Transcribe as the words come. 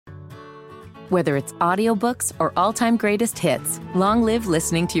Whether it's audiobooks or all-time greatest hits, long live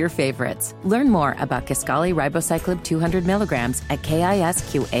listening to your favorites. Learn more about Kisqali Ribociclib 200 milligrams at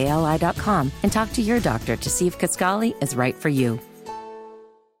KISQALI.com and talk to your doctor to see if Kisqali is right for you.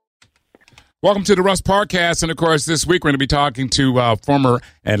 Welcome to the Russ Parcast, and of course, this week we're going to be talking to former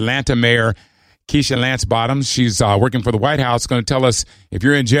Atlanta Mayor Keisha Lance Bottoms. She's working for the White House. Going to tell us if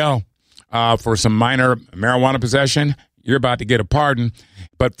you're in jail for some minor marijuana possession, you're about to get a pardon.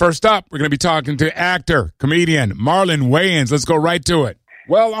 But first up, we're going to be talking to actor, comedian Marlon Wayans. Let's go right to it.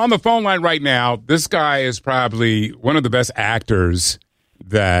 Well, on the phone line right now, this guy is probably one of the best actors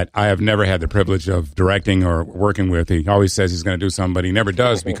that I have never had the privilege of directing or working with. He always says he's going to do something, but he never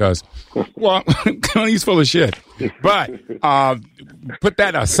does because, well, he's full of shit. But put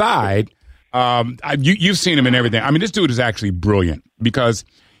that aside, you've seen him in everything. I mean, this dude is actually brilliant because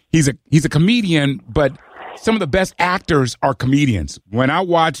he's a comedian, but some of the best actors are comedians. When I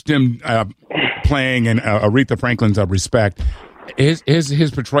watched him playing in Aretha Franklin's Respect,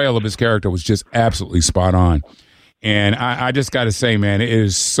 his portrayal of his character was just absolutely spot on. And I just got to say, man, it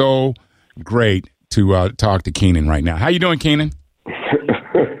is so great to talk to Keenan right now. How you doing, Keenan? You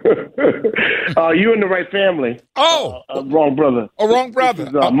in the right family. Oh, wrong brother. Oh, wrong brother.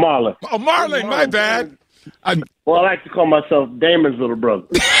 This is, Marlon. Oh, Marlon, my bad. Well, I like to call myself Damon's little brother.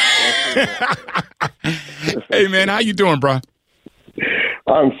 Hey, man, how you doing, bro?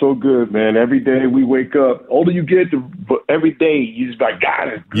 I'm so good, man. Every day we wake up. Older you get, but every day you just like, God,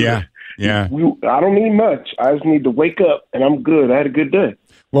 it's good. Yeah. I don't need much. I just need to wake up, and I'm good. I had a good day.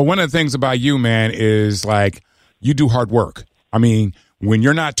 Well, one of the things about you, man, is like you do hard work. I mean, when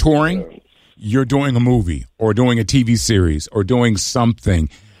you're not touring, you're doing a movie or doing a TV series or doing something.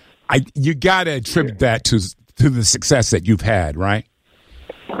 You got to attribute that to the success that you've had, right?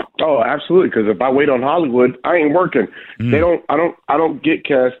 Oh, absolutely. Because if I wait on Hollywood, I ain't working. I don't get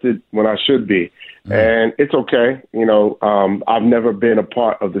casted when I should be, and it's okay. You know, I've never been a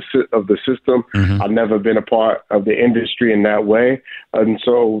part of the system. I've never been a part of the industry in that way, and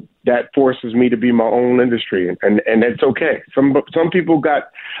so that forces me to be my own industry, and it's okay. Some people got.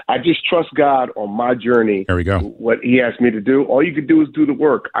 I just trust God on my journey. There we go. What He asked me to do. All you could do is do the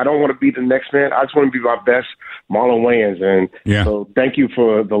work. I don't want to be the next man. I just want to be my best, Marlon Wayans. And so thank you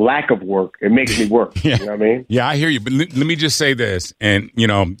for the lack of work. It makes me work. You know what I mean? Yeah, I hear you. But let me just say this. And, you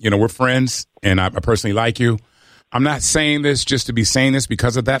know, we're friends and I personally like you. I'm not saying this just to be saying this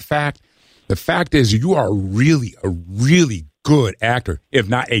because of that fact. The fact is you are really a really good actor, if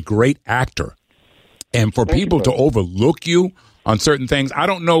not a great actor. And for people to overlook you on certain things, I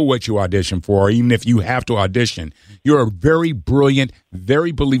don't know what you audition for, or even if you have to audition. You're a very brilliant,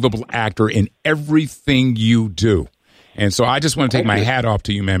 very believable actor in everything you do. And so I just want to take my hat off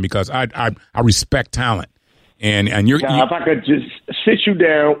to you, man, because I respect talent. And you're now, if I could just sit you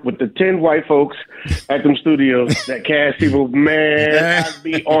down with the 10 white folks at them studios that cast people, man, I'd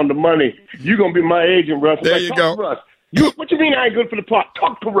be on the money. You're going to be my agent, Russ. There you go. Russ. What you mean I ain't good for the part?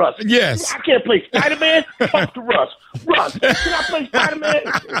 Talk to Russ. Yes. I can't play Spider-Man. Talk to Russ. Russ, can I play Spider-Man?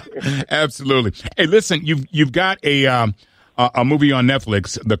 Absolutely. Hey, listen, you've got a movie on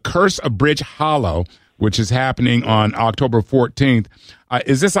Netflix, The Curse of Bridge Hollow, which is happening on October 14th.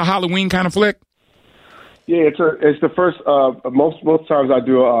 Is this a Halloween kind of flick? Yeah, it's the first. Most times I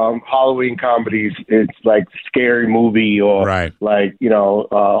do Halloween comedies. It's like scary movie or like a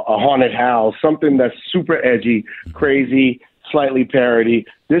haunted house, something that's super edgy, crazy, slightly parody.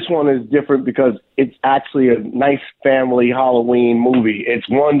 This one is different because it's actually a nice family Halloween movie. It's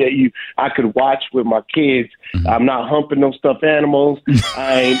one that I could watch with my kids. I'm not humping no stuffed animals.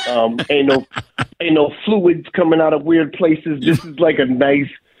 I ain't no fluids coming out of weird places. This is like a nice,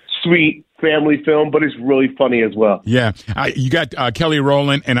 sweet family film, but it's really funny as well. Yeah. You got Kelly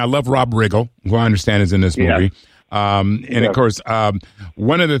Rowland, and I love Rob Riggle, who I understand is in this movie. And of course,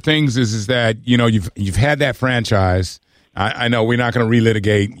 one of the things is that, you've had that franchise. I know we're not going to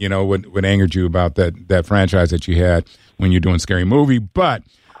relitigate, what angered you about that franchise that you had when you're doing Scary Movie, but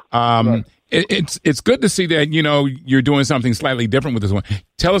it's good to see that, you're doing something slightly different with this one.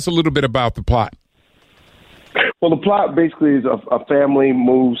 Tell us a little bit about the plot. Well, the plot basically is a family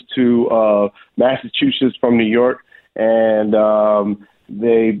moves to Massachusetts from New York, and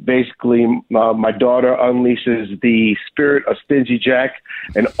they basically, my daughter unleashes the spirit of Stingy Jack,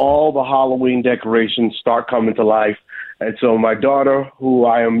 and all the Halloween decorations start coming to life. And so my daughter, who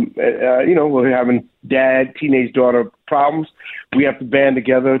I am, we're having teenage daughter problems. We have to band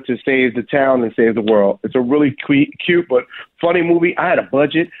together to save the town and save the world. It's a really cute but funny movie. I had a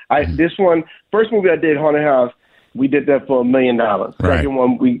budget. First movie I did, Haunted House, we did that for $1 million. Right. Second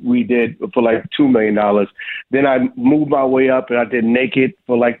one we did for like $2 million. Then I moved my way up and I did Naked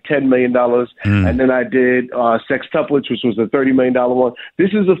for like $10 million. And then I did Sextuplets, which was a $30 million one. This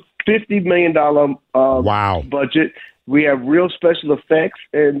is a $50 million budget. We have real special effects,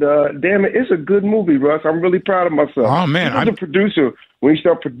 and damn it, it's a good movie, Russ. I'm really proud of myself. Oh, man. As a producer, when you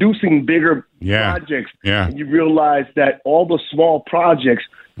start producing bigger projects, and you realize that all the small projects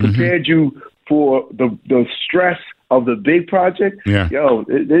prepared you for the stress of the big project. Yo,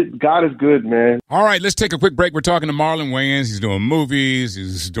 God is good, man. All right, let's take a quick break. We're talking to Marlon Wayans. He's doing movies.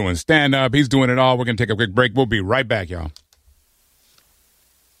 He's doing stand-up. He's doing it all. We're going to take a quick break. We'll be right back, y'all.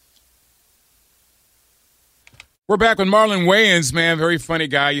 We're back with Marlon Wayans, man. Very funny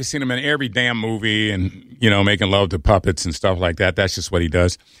guy. You've seen him in every damn movie and, making love to puppets and stuff like that. That's just what he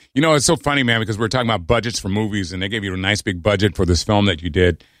does. It's so funny, man, because we're talking about budgets for movies, and they gave you a nice big budget for this film that you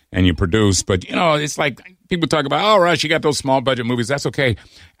did and you produced. But, it's like people talk about, oh, Rush, you got those small budget movies. That's okay.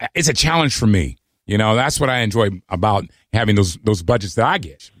 It's a challenge for me. That's what I enjoy about having those budgets that I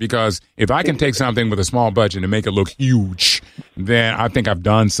get. Because if I can take something with a small budget and make it look huge, then I think I've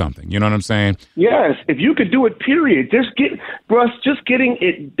done something. You know what I'm saying? Yes. If you could do it, period. Just getting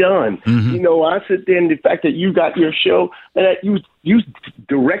it done. I sit there, and the fact that you got your show, and that you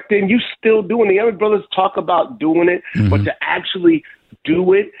directing, you still doing it. The other brothers talk about doing it, but to actually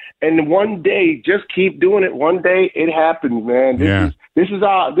do it, and one day just keep doing it. One day it happens, man. This is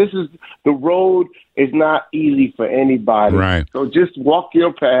the road is not easy for anybody. Right. So just walk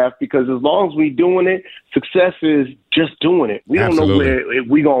your path, because as long as we doing it, success is just doing it. We don't know where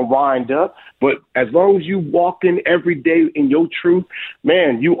we gonna wind up, but as long as you walk in every day in your truth,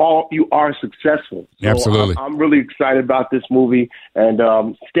 man, you are successful. So Absolutely. I'm really excited about this movie,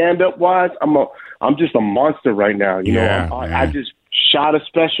 and stand up wise, I'm just a monster right now. I just shot a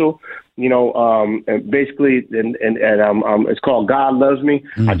special, and basically, and it's called God Loves Me.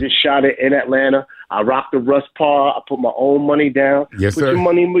 I just shot it in Atlanta. I rocked the Russ Parr. I put my own money down. Yes, put sir. your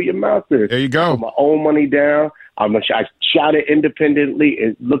money where your mouth is. There you go. I put my own money down. I shot it independently.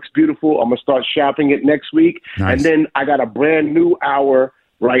 It looks beautiful. I'm going to start shopping it next week. Nice. And then I got a brand new hour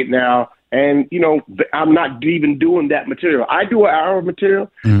right now. And, I'm not even doing that material. I do an hour of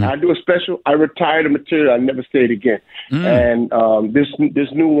material. I do a special. I retire the material. I never say it again. And this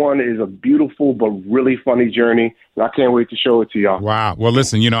new one is a beautiful but really funny journey. And I can't wait to show it to y'all. Wow. Well,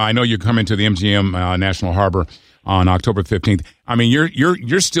 listen, I know you're coming to the MGM National Harbor on October 15th. I mean,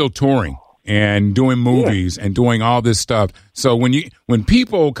 you're still touring and doing movies and doing all this stuff. So when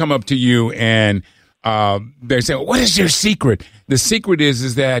people come up to you and they say, what is your secret? The secret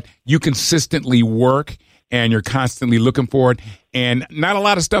is that you consistently work and you're constantly looking for it, and not a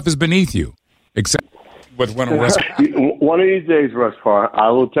lot of stuff is beneath you, except with one of Russ. One of these days, Russ Parr, I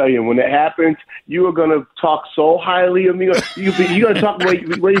will tell you, when it happens, you are going to talk so highly of me. You're going to talk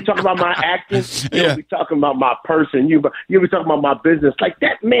when you talk about my acting, you'll be talking about my person. You'll be talking about my business. Like,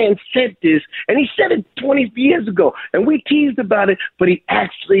 that man said this, and he said it 20 years ago, and we teased about it, but he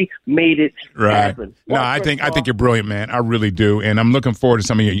actually made it happen. No, I think you're brilliant, man. I really do, and I'm looking forward to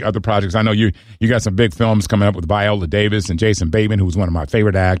some of your other projects. I know you got some big films coming up with Viola Davis and Jason Bateman, who's one of my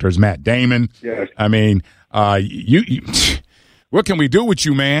favorite actors. Matt Damon. Yes. I mean, you what can we do with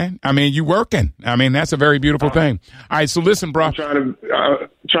you, man? I mean, you working. I mean, that's a very beautiful thing. All right, so listen, bro. I'm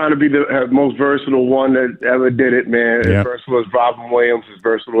trying to be the most versatile one that ever did it, man. As versatile as Robin Williams, as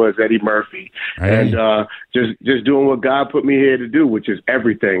versatile as Eddie Murphy. And just doing what God put me here to do, which is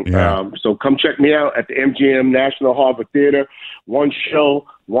everything. So come check me out at the MGM National Harbor Theater. One show,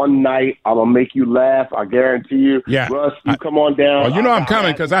 one night. I'm going to make you laugh. I guarantee you. Yeah. Russ, you come on down. Well, I'm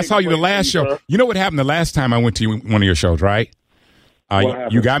coming because I saw you the last show. Sir. You know what happened the last time I went to one of your shows, right?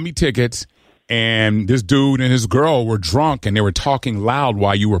 You got me tickets, and this dude and his girl were drunk, and they were talking loud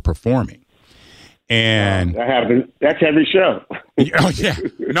while you were performing. And that's every show. Oh, yeah.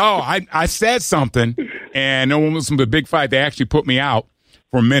 No, I said something, and no one was some big fight. They actually put me out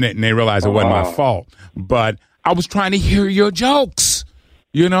for a minute, and they realized it wasn't my fault. But I was trying to hear your jokes.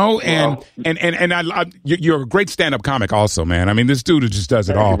 And you're a great stand-up comic also, man. I mean, this dude just does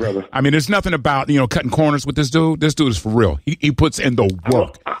it all. I mean, there's nothing about, cutting corners with this dude. This dude is for real. He puts in the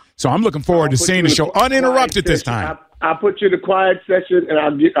work. So I'm looking forward to seeing the show uninterrupted this time. I'll put you in the quiet session, and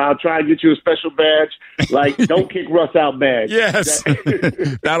I'll try and get you a special badge, like "Don't Kick Russ Out" badge. Yes,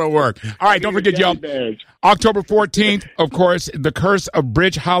 that'll work. All right, don't forget, y'all. October 14th, of course, The Curse of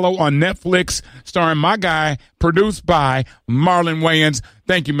Bridge Hollow on Netflix, starring my guy, produced by Marlon Wayans.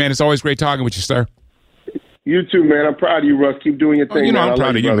 Thank you, man. It's always great talking with you, sir. You too, man. I'm proud of you, Russ. Keep doing your thing. I'm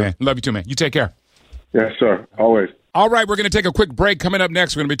proud of you, man. Love you too, man. You take care. Yes, sir. Always. All right, we're going to take a quick break. Coming up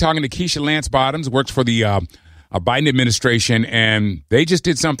next, we're going to be talking to Keisha Lance Bottoms, works for the Biden administration, and they just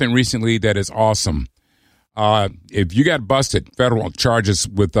did something recently that is awesome. If you got busted, federal charges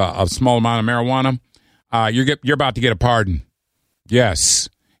with a small amount of marijuana, you're about to get a pardon. Yes,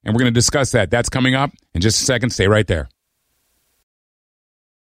 and we're going to discuss that. That's coming up in just a second. Stay right there.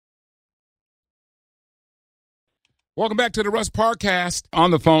 Welcome back to the Russ Parcast. On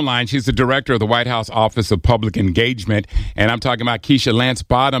the phone line, she's the director of the White House Office of Public Engagement, and I'm talking about Keisha Lance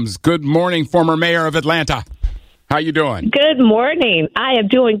Bottoms. Good morning, former mayor of Atlanta. How you doing? Good morning. I am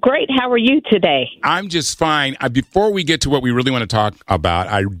doing great. How are you today? I'm just fine. Before we get to what we really want to talk about,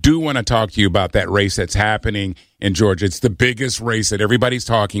 I do want to talk to you about that race that's happening in Georgia. It's the biggest race that everybody's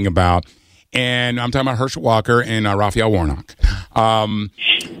talking about, and I'm talking about Herschel Walker and Raphael Warnock.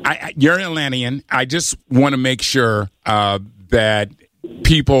 You're an Atlantean. I just want to make sure that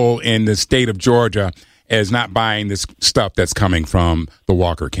people in the state of Georgia is not buying this stuff that's coming from the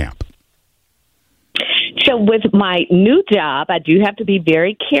Walker camp. So with my new job, I do have to be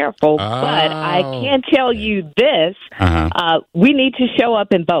very careful, but I can tell you this. We need to show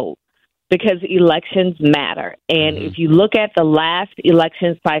up and vote because elections matter. And if you look at the last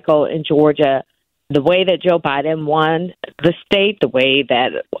election cycle in Georgia, the way that Joe Biden won the state, the way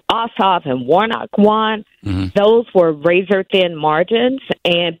that Ossoff and Warnock won, those were razor-thin margins,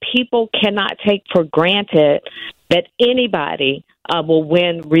 and people cannot take for granted that anybody will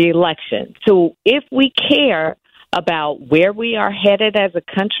win re-election. So if we care about where we are headed as a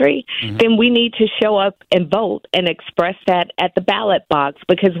country, then we need to show up and vote and express that at the ballot box,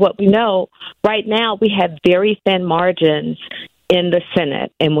 because what we know right now, we have very thin margins in the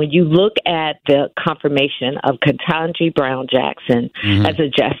Senate. And when you look at the confirmation of Ketanji Brown Jackson as a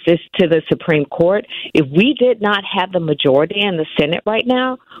justice to the Supreme Court, if we did not have the majority in the Senate right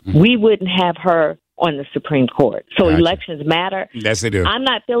now, we wouldn't have her on the Supreme Court. So elections matter. Yes, they do. I'm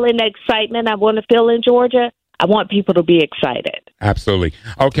not feeling the excitement I want to feel in Georgia. I want people to be excited. Absolutely.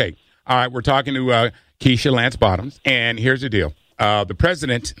 Okay. All right. We're talking to Keisha Lance Bottoms, and here's the deal. The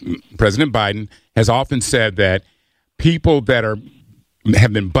President Biden, has often said that people that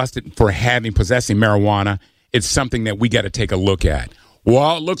have been busted for possessing marijuana, it's something that we got to take a look at.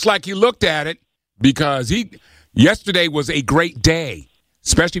 Well, it looks like he looked at it, because yesterday was a great day,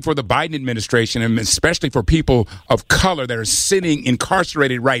 especially for the Biden administration and especially for people of color that are sitting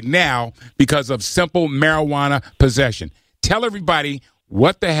incarcerated right now because of simple marijuana possession. Tell everybody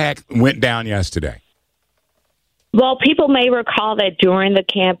what the heck went down yesterday. Well, people may recall that during the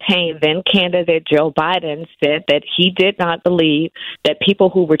campaign, then candidate Joe Biden said that he did not believe that people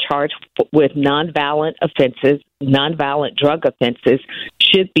who were charged with nonviolent offenses, nonviolent drug offenses,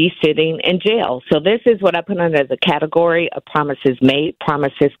 should be sitting in jail. So this is what I put under the category of promises made,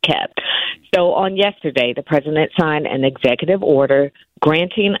 promises kept. So on yesterday, the president signed an executive order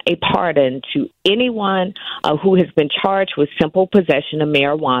granting a pardon to anyone who has been charged with simple possession of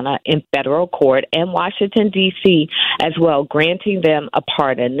marijuana in federal court and Washington, D.C. as well, granting them a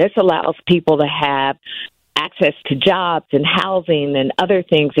pardon. This allows people to have access to jobs and housing and other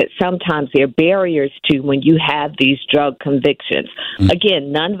things that sometimes there are barriers to when you have these drug convictions.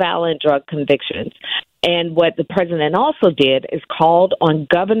 Again, nonviolent drug convictions. And what the president also did is called on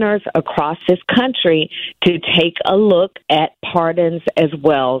governors across this country to take a look at pardons as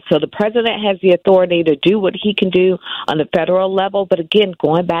well. So the president has the authority to do what he can do on the federal level. But again,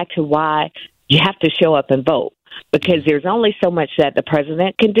 going back to why you have to show up and vote, because there's only so much that the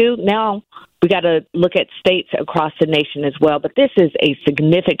president can do. Now we got to look at states across the nation as well. But this is a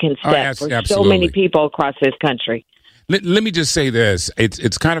significant step for so many people across this country. Let me just say this.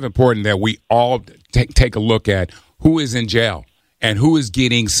 It's kind of important that we all take a look at who is in jail and who is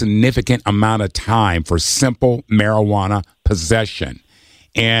getting significant amount of time for simple marijuana possession.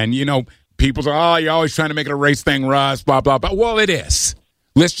 And, people say, oh, you're always trying to make it a race thing, Russ, blah, blah, blah. Well, it is.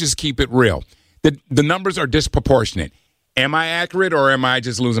 Let's just keep it real. The numbers are disproportionate. Am I accurate, or am I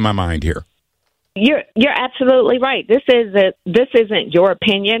just losing my mind here? You're absolutely right. This isn't your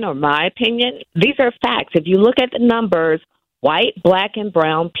opinion or my opinion. These are facts. If you look at the numbers, white, black, and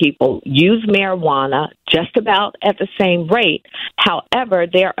brown people use marijuana just about at the same rate. However,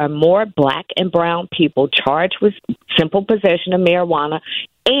 there are more black and brown people charged with simple possession of marijuana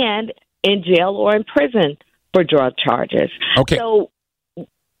and in jail or in prison for drug charges. Okay. So,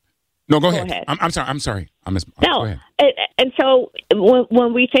 no, go ahead. I'm sorry. Go ahead. And so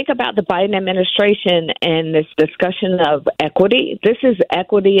when we think about the Biden administration and this discussion of equity, this is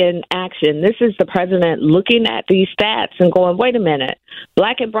equity in action. This is the president looking at these stats and going, wait a minute,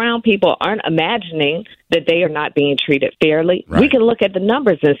 black and brown people aren't imagining that they are not being treated fairly. Right. We can look at the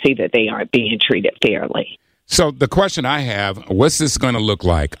numbers and see that they aren't being treated fairly. So the question I have, what's this going to look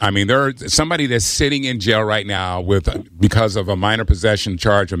like? I mean, there's somebody that's sitting in jail right now because of a minor possession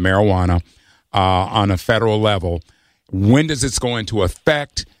charge of marijuana on a federal level. When does this go into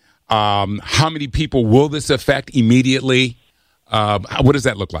effect? How many people will this affect immediately? What does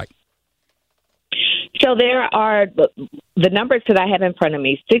that look like? So there are the numbers that I have in front of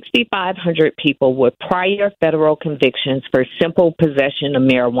me, 6,500 people with prior federal convictions for simple possession of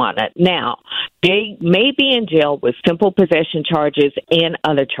marijuana. Now, they may be in jail with simple possession charges and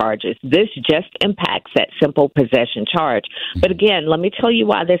other charges. This just impacts that simple possession charge. But again, let me tell you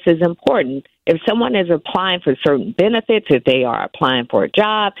why this is important. If someone is applying for certain benefits, if they are applying for a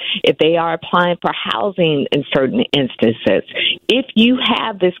job, if they are applying for housing in certain instances, if you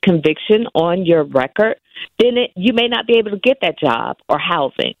have this conviction on your record, then you may not be able to get that job or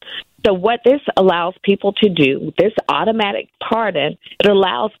housing. So what this allows people to do, this automatic pardon, it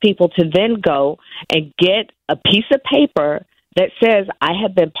allows people to then go and get a piece of paper that says, I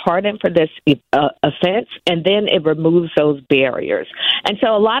have been pardoned for this offense, and then it removes those barriers. And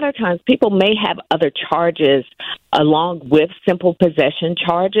so a lot of times people may have other charges along with simple possession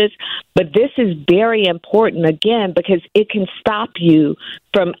charges, but this is very important, again, because it can stop you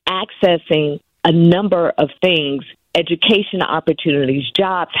from accessing a number of things, education opportunities,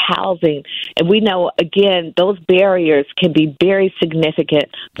 jobs, housing. And we know, again, those barriers can be very significant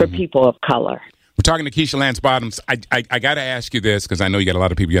for people of color. We're talking to Keisha Lance Bottoms. I got to ask you this because I know you got a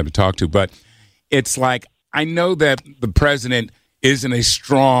lot of people you have to talk to, but it's like I know that the president isn't a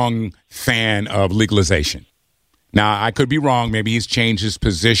strong fan of legalization. Now, I could be wrong. Maybe he's changed his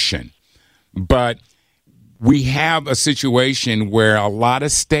position. But we have a situation where a lot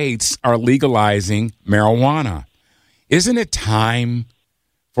of states are legalizing marijuana. Isn't it time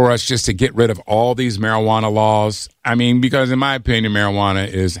for us just to get rid of all these marijuana laws? I mean, because in my opinion, marijuana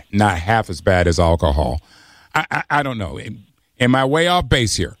is not half as bad as alcohol. I don't know. Am I way off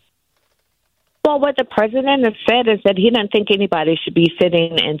base here? Well, what the president has said is that he doesn't think anybody should be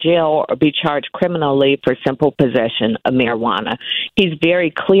sitting in jail or be charged criminally for simple possession of marijuana. He's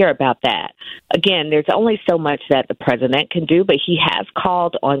very clear about that. Again, there's only so much that the president can do, but he has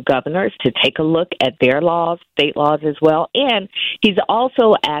called on governors to take a look at their laws, state laws as well. And he's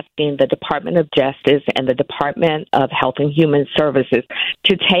also asking the Department of Justice and the Department of Health and Human Services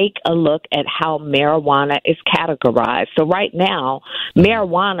to take a look at how marijuana is categorized. So right now,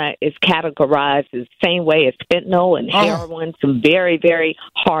 marijuana is categorized the same way as fentanyl and heroin, some very, very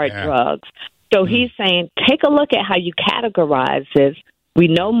hard drugs. So he's saying, take a look at how you categorize this. We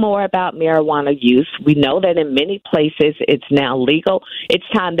know more about marijuana use. We know that in many places it's now legal. It's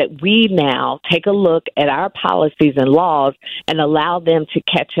time that we now take a look at our policies and laws and allow them to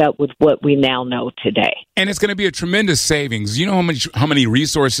catch up with what we now know today. And it's going to be a tremendous savings. You know how many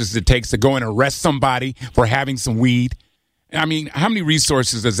resources it takes to go and arrest somebody for having some weed? I mean, how many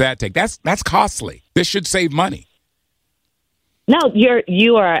resources does that take? That's costly. This should save money. No,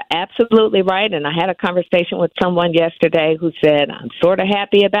 you are absolutely right. And I had a conversation with someone yesterday who said, I'm sort of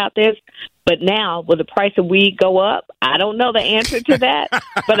happy about this, but now will the price of weed go up? I don't know the answer to that,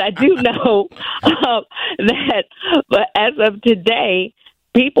 but I do know that but as of today,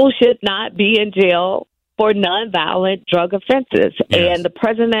 people should not be in jail for nonviolent drug offenses. Yes. And the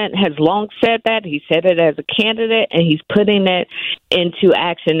president has long said that. He said it as a candidate, and he's putting it into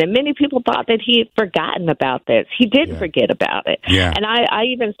action. And many people thought that he had forgotten about this. He didn't forget about it. Yeah. And I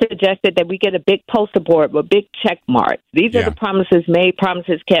even suggested that we get a big poster board with big check marks. These are the promises made,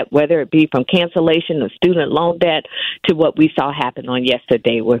 promises kept, whether it be from cancellation of student loan debt to what we saw happen on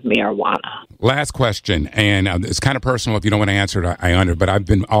yesterday with marijuana. Last question, and it's kind of personal. If you don't want to answer it, I under. But I've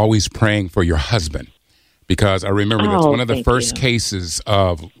been always praying for your husband. Because I remember that's one of the first cases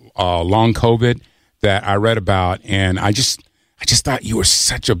of long COVID that I read about, and I just thought you were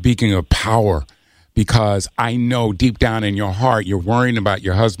such a beacon of power. Because I know deep down in your heart you're worrying about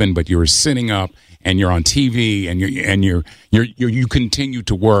your husband, but you're sitting up and you're on TV and you continue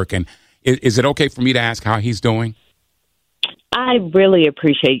to work. And is it okay for me to ask how he's doing? I really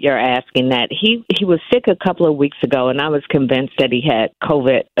appreciate your asking that. He was sick a couple of weeks ago, and I was convinced that he had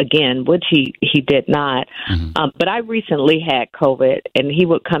COVID again, which he did not. Mm-hmm. But I recently had COVID, and he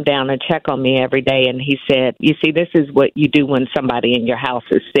would come down and check on me every day, and he said, you see, this is what you do when somebody in your house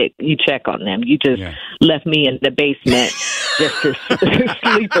is sick. You check on them. You just left me in the basement just to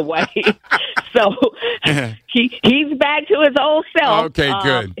sleep away. So he's back to his old self. Okay,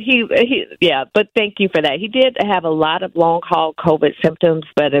 good. But thank you for that. He did have a lot of long haul so-called COVID symptoms,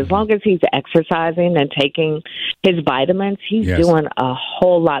 but as long as he's exercising and taking his vitamins, he's doing a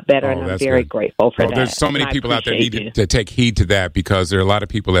whole lot better, and I'm very grateful for that. There's so many people out there need to take heed to that, because there are a lot of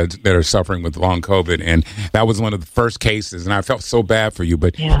people that are suffering with long COVID, and that was one of the first cases, and I felt so bad for you.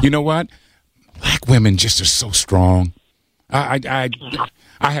 But you know what? Black women just are so strong. I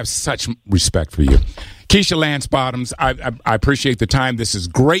have such respect for you. Keisha Lance Bottoms, I appreciate the time. This is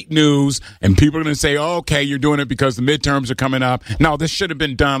great news, and people are going to say, oh, okay, you're doing it because the midterms are coming up. No, this should have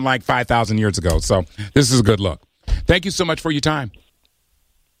been done like 5,000 years ago, so this is a good look. Thank you so much for your time.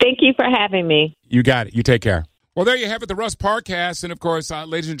 Thank you for having me. You got it. You take care. Well, there you have it, the Russ Parcast, and, of course,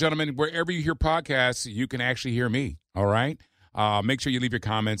 ladies and gentlemen, wherever you hear podcasts, you can actually hear me, all right? Make sure you leave your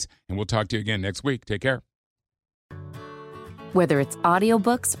comments, and we'll talk to you again next week. Take care. Whether it's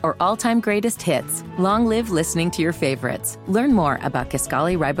audiobooks or all-time greatest hits, long live listening to your favorites. Learn more about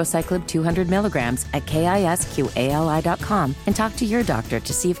Kisqali Ribociclib 200 milligrams at KISQALI.com and talk to your doctor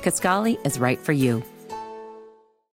to see if Kisqali is right for you.